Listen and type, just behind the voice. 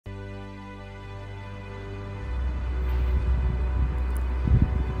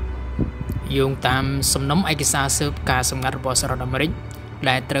យោងតាមសំណុំឯកសារស៊ើបការសម្ងាត់របស់សហរដ្ឋអាមេរិក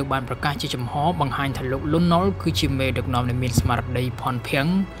ដែលត្រូវបានប្រកាសជាចំហបង្ហាញថាលោកលុនណុលគឺជាមេដឹកនាំដែលមានស្មារតីភ័ន្តភាំង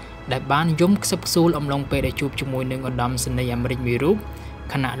ដែលបានយំខ្សឹបខ្សួលអំឡុងពេលដែលជួបជាមួយនឹងឧត្តមសេនីយ៍អាមេរិកមួយរូប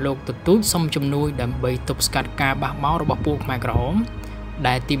ខណៈលោកទទូចសុំជំនួយដើម្បីទប់ស្កាត់ការបះបោររបស់ពួកខ្មែរក្រហម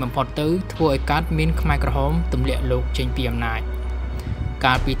ដែលទីបំផុតទៅធ្វើឲ្យកើតមានខ្មែរក្រហមទម្លាក់លោកចេញពីអំណាច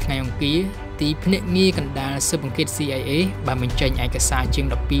កាលពីថ្ងៃអង្គារទីភ្នាក់ងារកណ្ដាលស៊ើបអង្កេត CIA បានបញ្ចេញឯកសារជាង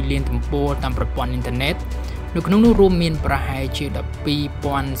12លានទំព័រតាមប្រព័ន្ធអ៊ីនធឺណិតនៅក្នុងនោះរួមមានប្រហែលជា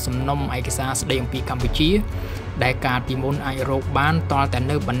12,000សំណុំឯកសារស្ដីអំពីកម្ពុជាដែលកាលពីមុនអាចរកបានតលតែ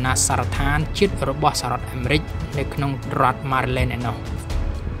នៅបណ្ណាសារដ្ឋានជាតិរបស់សហរដ្ឋអាមេរិកនៅក្នុងរដ្ឋ Maryland ឯណោះ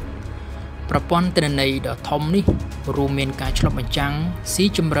ប្រព័ន្ធទិន្នន័យដ៏ធំនេះរួមមានការឆ្លុះបញ្ចាំងស៊ី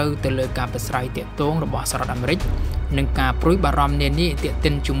ជម្រៅទៅលើការប្រស្រ័យទាក់ទងរបស់សហរដ្ឋអាមេរិកនិងការព្រួយបារម្ភនានាទាក់ទិ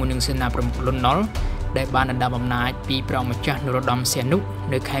នជាមួយនឹងសេនាប្រមុខលន់ណុលដែលបានដណ្ដើមអំណាចពីព្រះអង្គម្ចាស់នរោត្តមសីហនុ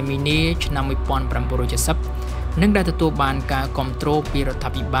នៅខែមីនាឆ្នាំ1970និងដែលទទួលបានការគ្រប់គ្រងពីរដ្ឋា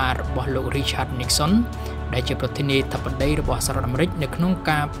ភិបាលរបស់លោក Richard Nixon ដែលជាប្រធានាធិបតីរបស់សហរដ្ឋអាមេរិកនៅក្នុង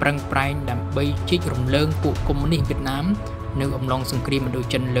ការប្រឹងប្រែងដើម្បីជីករំលើងពួកកុម្មុយនីសវៀតណាមនៅអំឡុងសង្គ្រាមឥណ្ឌូ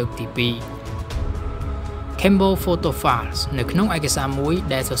ចិនលើកទី2 Campbell Photo Files នៅក្នុងឯកសារមួយ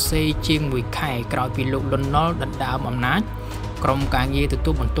ដែលសរសេរជាង1ខែក្រោយពីលោកលន់ណុលដណ្ដើមអំណាចក្រុមការងារទទួ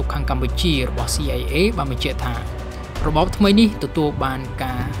លបន្ទុកខាងកម្ពុជារបស់ CIA បានបញ្ជាក់ថារបបថ្មីនេះទទួលបាន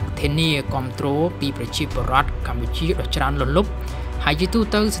ការធានាគាំទ្រពីប្រជាពលរដ្ឋកម្ពុជាដ៏ច្រើនលន់លប់ហើយជាទូ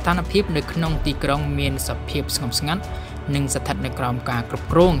ទៅស្ថានភាពនៅក្នុងទីក្រុងមានសភាពស្ងប់ស្ងាត់និងស្ថិតនៅក្រោមការគ្រប់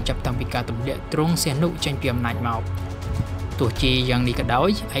គ្រងចាប់តាំងពីការទម្លាក់ទ្រង់សីហនុចេញពីអំណាចមកទោះជាយ៉ាងនេះក៏ដោយ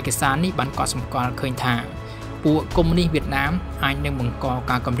ឯកសារនេះបានកត់សម្គាល់ឃើញថាពួកកុម្មុយនីសវៀតណាមអាចនឹងបង្ក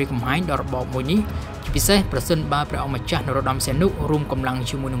ការគំរាមកំហែងដល់របបមួយនេះជាពិសេសប្រសិនបើព្រះអង្គម្ចាស់នរោត្តមសីហនុរួមកម្លាំង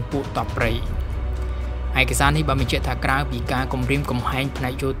ជាមួយនឹងពួកតបព្រៃឯកសារនេះបានបញ្ជាក់ថាក្រៅពីការគំរាមកំហែងផ្នែ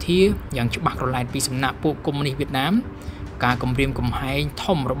កយោធាយ៉ាងច្បាស់ក្រឡែតពីសំណាក់ពួកកុម្មុយនីសវៀតណាមការគំរាមកំហែង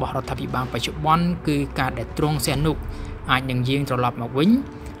ធំរបស់រដ្ឋាភិបាលបច្ចុប្បន្នគឺការដែលទ្រង់សីហនុអាចនឹងយាងត្រឡប់មកវិញ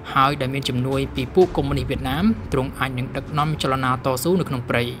ហើយដែលមានជំនួយពីពួកកុម្មុយនីសវៀតណាមទ្រង់អាចនឹងដឹកនាំចលនាតស៊ូនៅក្នុង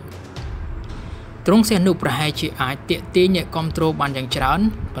ព្រៃទ្រង់សីហនុប្រហែលជាអាចទាក់ទាញអ្នកគាំទ្របានយ៉ាងច្រើន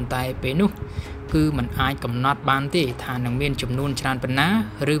ប៉ុន្តែពេលនោះគឺมันអាចកំណត់បានទេថានឹងមានចំនួនច្រើនប៉ុណ្ណា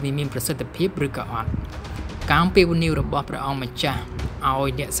ឬមានប្រសិទ្ធភាពឬក៏អត់ការអំពាវនាវរបស់ព្រះអង្គម្ចាស់ឲ្យ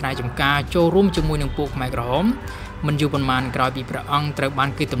អ្នកស្រែចម្ការចូលរួមជាមួយនឹងពួកខ្មែរក្រហមមិនយូរប៉ុន្មានក្រោយពីព្រះអង្គត្រូវបាន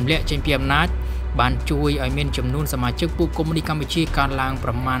គេទម្លាក់ចេញពីអំណាចបានជួយឲ្យមានចំនួនសមាជិកពួកកុម្មុយនីសកម្ពុជាកើនឡើងប្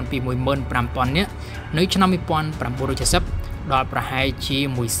រមាណពី 15,000 នាក់នៅឆ្នាំ1970ដល់ប្រហែលជា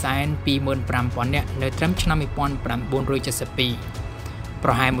 125,000 នាក់នៅត្រឹមឆ្នាំ1972ប្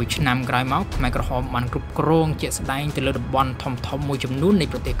រហែល1ឆ្នាំក្រោយមកខ្មែរក្រហមបានគ្រប់គ្រងជាក់ស្ដែងទៅលើតំបន់ធំៗមួយចំនួននៃ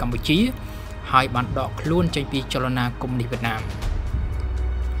ប្រទេសកម្ពុជាហើយបានដកខ្លួនចេញពីចលនាកុម្មុយនីសវៀតណាម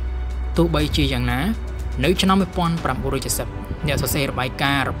ទោះបីជាយ៉ាងណានៅឆ្នាំ1970អ្នកសរសេររបាយ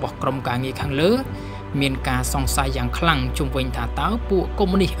ការណ៍របស់ក្រុមការងារខាងលើមានការសង្ស័យយ៉ាងខ្លាំងជុំវិញថាតើពួកកុ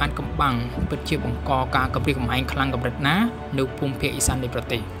ម្មុយនីសអាចកំបាំងពិតជាបង្កការគំរាមកំហែងខ្លាំងកម្រិតណានៅភូមិភាគឦសាននៃប្រ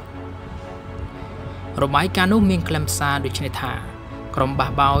ទេសរបាយការណ៍នោះមានខ្លឹមសារដូចនេះថាក្រុមបះ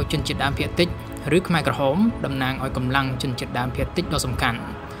បោរជនជាតិដើមភាគតិចឬខ្មែរក្រហមតំណាងឲ្យកម្លាំងជនជាតិដើមភាគតិចដ៏សំខាន់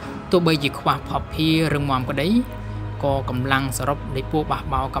ទោះបីជាខ្វះភស្តុភាររឹងមាំក្តីក៏កម្លាំងសរុបនៃពួកបះ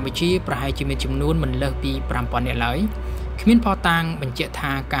បោរកម្ពុជាប្រហែលជាមានចំនួនមិនលើសពី 5,000 នាក់ឡើយគ្មានភស្តុតាងបញ្ជាក់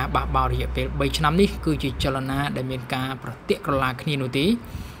ថាការបះបោររយៈពេល3ឆ្នាំនេះគឺជាចលនាដែលមានការប្រតិក្រឡាគ្នានោះទេ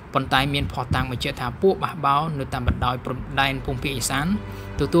ប៉ុន្តែមានភស្តុតាងបញ្ជាក់ថាពួកបះបោរនៅតាមបណ្ដោយព្រំដែនភូមិភាគឦសាន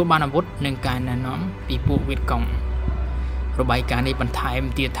ទទួលបានអាវុធនិងការណែនាំពីពួកវៀតកុងរបាយការណ៍នេះបន្ថែម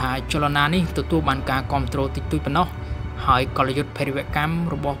ទៀតថាចលនានេះទទួលបានការគ្រប់គ្រងតិចតួចប៉ុណ្ណោះហើយកលយុទ្ធភេរវកម្ម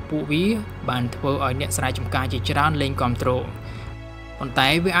របស់ពួកវាបានធ្វើឲ្យអ្នកស្រែចម្ការជាច្រើនលែងគ្រប់គ្រងប៉ុន្តែ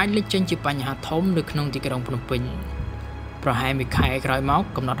វាអាចលេចចេញជាបញ្ហាធំនៅក្នុងទីក្រុងភ្នំពេញប្រហែល1ខែក្រោយមក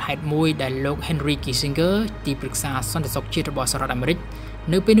កំណត់ហេតុមួយដែលលោក Henry Kissinger ទីប្រឹក្សាសន្តិសុខជាតិរបស់សហរដ្ឋអាមេរិក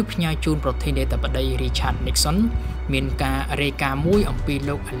នៅពេលនោះផ្ញើជូនប្រធានាធិបតី Richard Nixon មានការរាយការណ៍មួយអំពី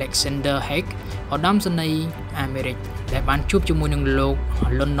លោក Alexander Haig ឧត្តមសេនីយ៍អាមេរិកដែលបានជួបជាមួយនឹងលោក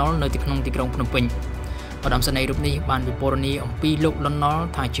លន់ណុលនៅទីក្នុងទីក្រុងភ្នំពេញឧត្តមសេនីយ៍រូបនេះបានពិពណ៌នាអំពីលោកលន់ណុល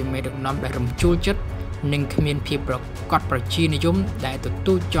ថាជាមេដឹកនាំដែលរំជួលចិត្តនិងគ្មានភាពប្រកបប្រជានិយមដែលទ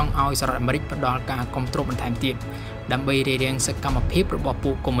ទូចចង់ឲ្យសហរដ្ឋអាមេរិកផ្ដល់ការគ្រប់គ្រងបន្ថែមទៀតដើម្បីរារាំងសកម្មភាពរបស់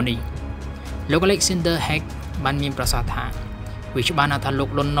ពួកកុម្មុយនីសលោក Alexander Haig បានមានប្រសាសន៍ថាវាច្បាស់ណាស់ថាលោក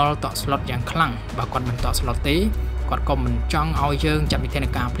លន់ណុលតក់ស្លុតយ៉ាងខ្លាំងបើគាត់មិនតក់ស្លុតទេគាត់ក៏មិនចង់ឲ្យយើងចាត់វិធាន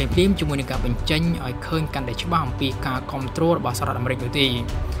ការភ្លាមៗជាមួយនឹងការបញ្ចេញឲ្យឃើញកាន់តែច្បាស់អំពីការគ្រប់គ្រងរបស់សហរដ្ឋអាមេរិកនោះទេ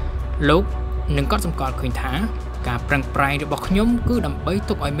លោកនឹងកត់សម្គាល់ឃើញថាការប្រឹងប្រែងរបស់ខ្ញុំគឺដើម្បី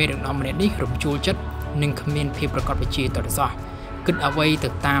ទុកឲ្យមេដឹកនាំម្នាក់នេះរំជួលចិត្តនិងគ្មានភាពប្រកបវិជ្ជាតទៅសោះ គិតអ្វីទៅ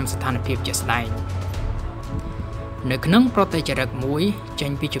តាមស្ថានភាពជាក់ស្ដែងនៅក្នុងប្រទេសចរិតមួយចេ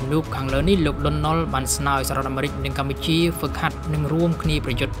ញពីជំនួបខាងលើនេះលោកលន់ ណុលបានស្នើឲ្យសហរដ្ឋអាមេរិកនិងកម្ពុជាហ្វឹកហាត់និងរួមគ្នា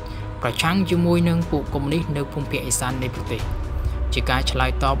ប្រយុទ្ធប្រឆាំងជាមួយនឹងពួកកុម្មុយនីសនៅភូមិភាគឦសាននៃប្រទេសជាការឆ្លើយ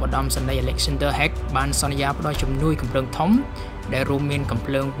តបឧត្តមសេនីយ៍ Alexander Haig បានសន្យាផ្ដល់ជំនួយកំភ្លើងធំដែលរួមមានកំ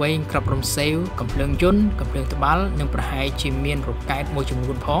ភ្លើងវែងក្របរំសេវកំភ្លើងយន្តកំភ្លើងត្បាល់និងប្រហែលជាមានរ៉ុកែតមួយចំ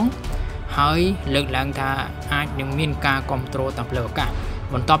នួនផងហើយលើកឡើងថាអាចនឹងមានការគ្រប់គ្រងតាមផ្លូវអាកាស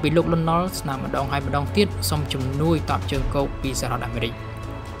បន្ទាប់ពីលោកលន់ ណុលស្នើម្ដងហើយម្ដងទៀតសូមជំនួយតបជើងគោកពីសហរដ្ឋអាមេរិក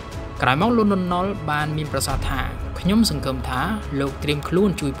ក្រោយមកលោកលន់ ណុលបានមានប្រសាសន៍ថាខ្ញុំសង្ឃឹមថាលោកត្រៀមខ្លួន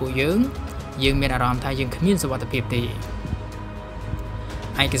ជួយពួកយើងមានអារម្មណ៍ថាយើងគ្មានសុវត្ថិភាពទេ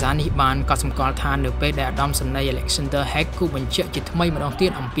ឯកសារនេះបានកត់សម្គាល់ថានៅពេលដែលឧត្តមសេនីយ៍ Alexander Haig គូបញ្ជាក់ជាថ្មីម្ដងទៀ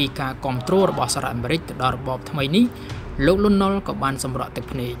តអំពីការគ្រប់គ្រងរបស់សហរដ្ឋអាមេរិកទៅដល់របបថ្មីនេះលោកលន់ ណុលក៏បានសម្រក់ទឹក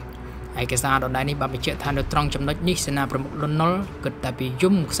ភ្នែកឯកសារដដែលនេះបានបញ្ជាក់ថានៅត្រង់ចំណុចនេះសេនាប្រមុខលន់ ណុលគិតតែពី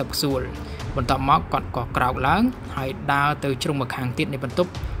យំខ្សឹបខ្សួលបន្ទាប់មកគាត់ក៏ក្រោកឡើងហើយដើរទៅជ្រុងម្ខាងទៀតនៃបន្ទ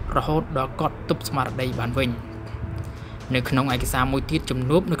ប់រហូតដល់គាត់ទប់ស្មារតីបានវិញនៅក្នុងឯកសារមួយទៀតជំ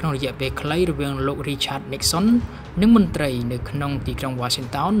នួបនៅក្នុងរយៈពេលខ្លីរវាងលោក Richard Nixon និងមន្ត្រីនៅក្នុងទីក្រុង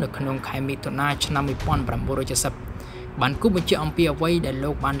Washington នៅក្នុងខែមិថុនាឆ្នាំ1970បានគូបញ្ជាក់អំពីអ្វីដែលលោ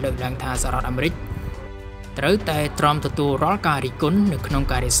កបានលើកឡើងថាសហរដ្ឋអាមេរិកត្រូវតែទ្រាំទទួលរាល់ការរិះគន់នៅក្នុង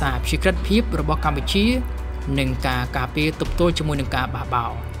ការរក្សាអព្យាក្រឹតភាពរបស់កម្ពុជានិងការការពារទប់ទល់ជាមួយនឹងការបះបោ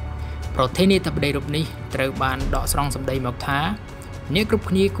រប្រធានាធិបតីរូបនេះត្រូវបានដកស្រង់សម្ដីមកថាអ្នកគ្រប់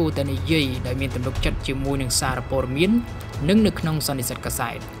គ្នាគួរតែនិយាយដោយមានទំនុកចិត្តជាមួយនឹងសារព័ត៌មាននិងនៅក្នុងសន្និសីទកា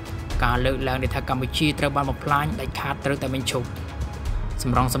សែតការលើកឡើងថាកម្ពុជាត្រូវបានបំផ្លាញដាច់ខាតត្រូវតែមានឈប់ស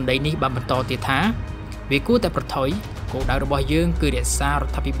ម្រងសម្ដីនេះបានបន្តទៀតថាវាគួរតែប្រថុយគោលដៅរបស់យើងគឺរក្សារ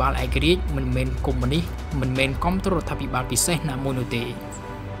ដ្ឋាភិបាលឯករាជ្យមិនមែនកុម្មុយនីសមិនមែនគ្រប់គ្រងរដ្ឋាភិបាលពិសេសណាមួយនោះទេ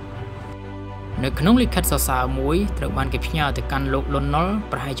នៅក្នុងលិខិតសរសើរមួយត្រូវបានគេផ្ញើទៅកាន់លោកលន់ ណុល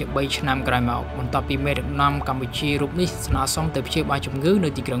ប្រហែលជា3ឆ្នាំក្រោយមកបន្ទាប់ពីមេដឹកនាំកម្ពុជារូបនេះស្នើសុំទៅព្យាបាលជំងឺនៅ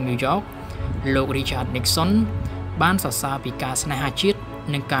ទីក្រុងញូវយ៉កលោក Richard Nixon បានសរសើរពីការស្នេហាជាតិ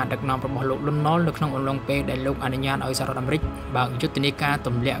និងការដឹកនាំរបស់លោកលន់ ណុលនៅក្នុងអំឡុងពេលដែលលោកអនុញ្ញាតឲ្យសហរដ្ឋអាមេរិកបើកយុទ្ធនាការទ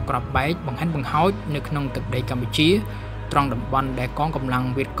ម្លាក់គ្រាប់បែកបង្ហាញបង្ហោចនៅក្នុងទឹកដីកម្ពុជាត្រង់តំបន់ដែលកងកម្លាំង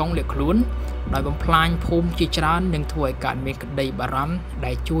វៀតកុងលាក់ខ្លួនដោយបំផ្លាញភូមិជាច្រើននិងធ្វើឲ្យកើតមានក្តីបារម្ភ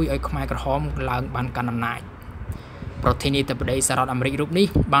ដែលជួយឲ្យខ្មែរក្រហមឡើងបានកាន់អំណាចប្រធានាធិបតីសហរដ្ឋអាមេរិករូបនេះ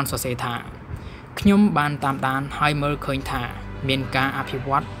បានសរសេរថាខ្ញុំបានតាមដានហើយមើលឃើញថាមានការអភិវ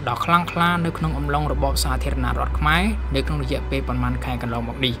ឌ្ឍដ៏ខ្លាំងក្លានៅក្នុងអំឡុងរបបសាធារណរដ្ឋខ្មែរនៅក្នុងរយៈពេលប្រមាណខែកន្លង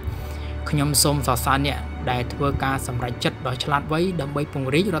មកនេះខ្ញុំសូមសរសើរអ្នកដែលធ្វើការសម្រេចចិត្តដ៏ឆ្លាតវៃដើម្បីព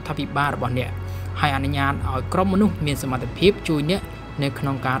ង្រីករដ្ឋាភិបាលរបស់អ្នកហើយអនុញ្ញាតឲ្យក្រុមមនុស្សមានសមត្ថភាពជួយអ្នកនៅក្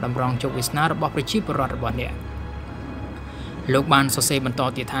នុងការតម្រង់ជោគវាសនារបស់ប្រជាពលរដ្ឋរបស់អ្នកលោកបានសរសេរបន្ត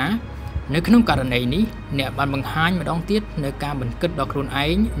ទៀតថានៅក្នុងករណីនេះអ្នកបានបង្ហាញម្ដងទៀតនៅការមិនគិតដល់ខ្លួនឯ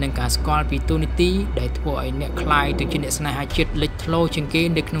ងនិងការស្គាល់ពីទូនីតិដែលធ្វើឲ្យអ្នកក្លាយទៅជាអ្នកស្នេហាជាតិលេចធ្លោជាងគេ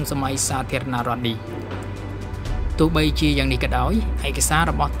នៅក្នុងសម័យសាធារណរដ្ឋនេះទោះបីជាយ៉ាងនេះក៏ដោយឯកសារ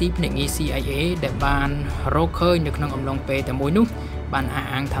របស់ទីភ្នាក់ងារ CIA ដែលបានរកឃើញនៅក្នុងអំឡុងពេលតែមួយនោះបានអះ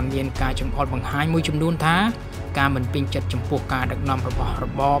អាងថាមានការចង្អុលបង្ហាញមួយចំនួនថាការមិនពេញចិត្តចំពោះការដឹកនាំរបស់រ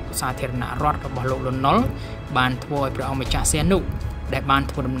បបសាធារណរដ្ឋរបស់លោកលន់ ណុលបានធ្វើឲ្យព្រះអង្គម្ចាស់សីហនុដែលបាន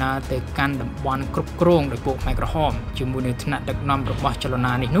ធ្វើដំណើរទៅកាន់តំបន់គ្រប់គ្រងដោយពួកខ្មែរក្រហមជាមួយនឹងថ្នាក់ដឹកនាំរបស់ចល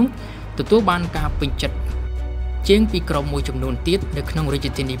នានេះនោះទទួលបានការពេញចិត្តជាងពីក្រុមមួយចំនួនទៀតនៅក្នុងរាជ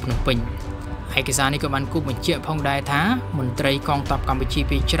ធានីភ្នំពេញឯកសារនេះក៏បានគូបញ្ជាក់ផងដែរថាមន្ត្រីកងទ័ពកម្ពុជា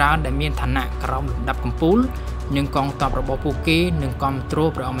ភាគច្រើនដែលមានឋានៈក្រោមលំដាប់កំពូលនិងកងទ័ពរបស់ពួកគេនឹងគ្រប់គ្រង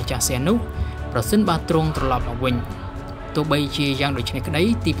ព្រះអង្គម្ចាស់សីហនុប្រសិនបើទ្រង់ត្រឡប់មកវិញទោះបីជាយ៉ាងដូចនេះក្តី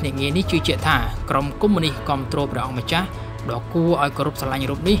ទីភ្នាក់ងារនេះជឿជាក់ថាក្រុមកុម្មុយនីសគ្រប់គ្រងព្រះអង្គម្ចាស់ដ៏គួរឲ្យគោរពស្រឡាញ់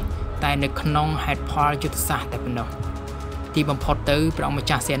រូបនេះតែនៅក្នុងហេតុផលយុទ្ធសាស្ត្រតែប៉ុណ្ណោះទីបំផុតទៅព្រះអង្គម្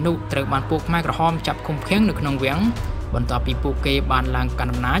ចាស់សីហនុត្រូវបានពួកខ្មែរក្រហមចាប់ឃុំឃាំងនៅក្នុងវាំងបន្ទាប់ពីពួកគេបានឡើងកា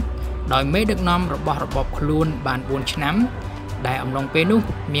ន់អំណាចដោយមេដឹកនាំរបស់របបខ្លួនបាន4ឆ្នាំដែលអំឡុងពេលនោះ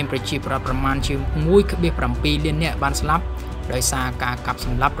មានប្រជាពលរដ្ឋប្រមាណជា 1.7 លាននាក់បានស្លាប់ដោយសារការកាប់ស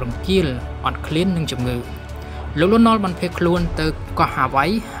ម្លាប់រង្គាលអត់ឃ្លាននិងជំងឺលោកលន់ ណុលបានភៀសខ្លួនទៅកោះហាវ៉ៃ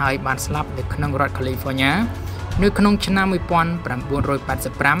ហើយបានស្លាប់នៅក្នុងរដ្ឋ California នៅក្នុងឆ្នាំ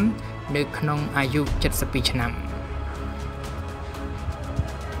1985នៅក្នុងអាយុ72ឆ្នាំ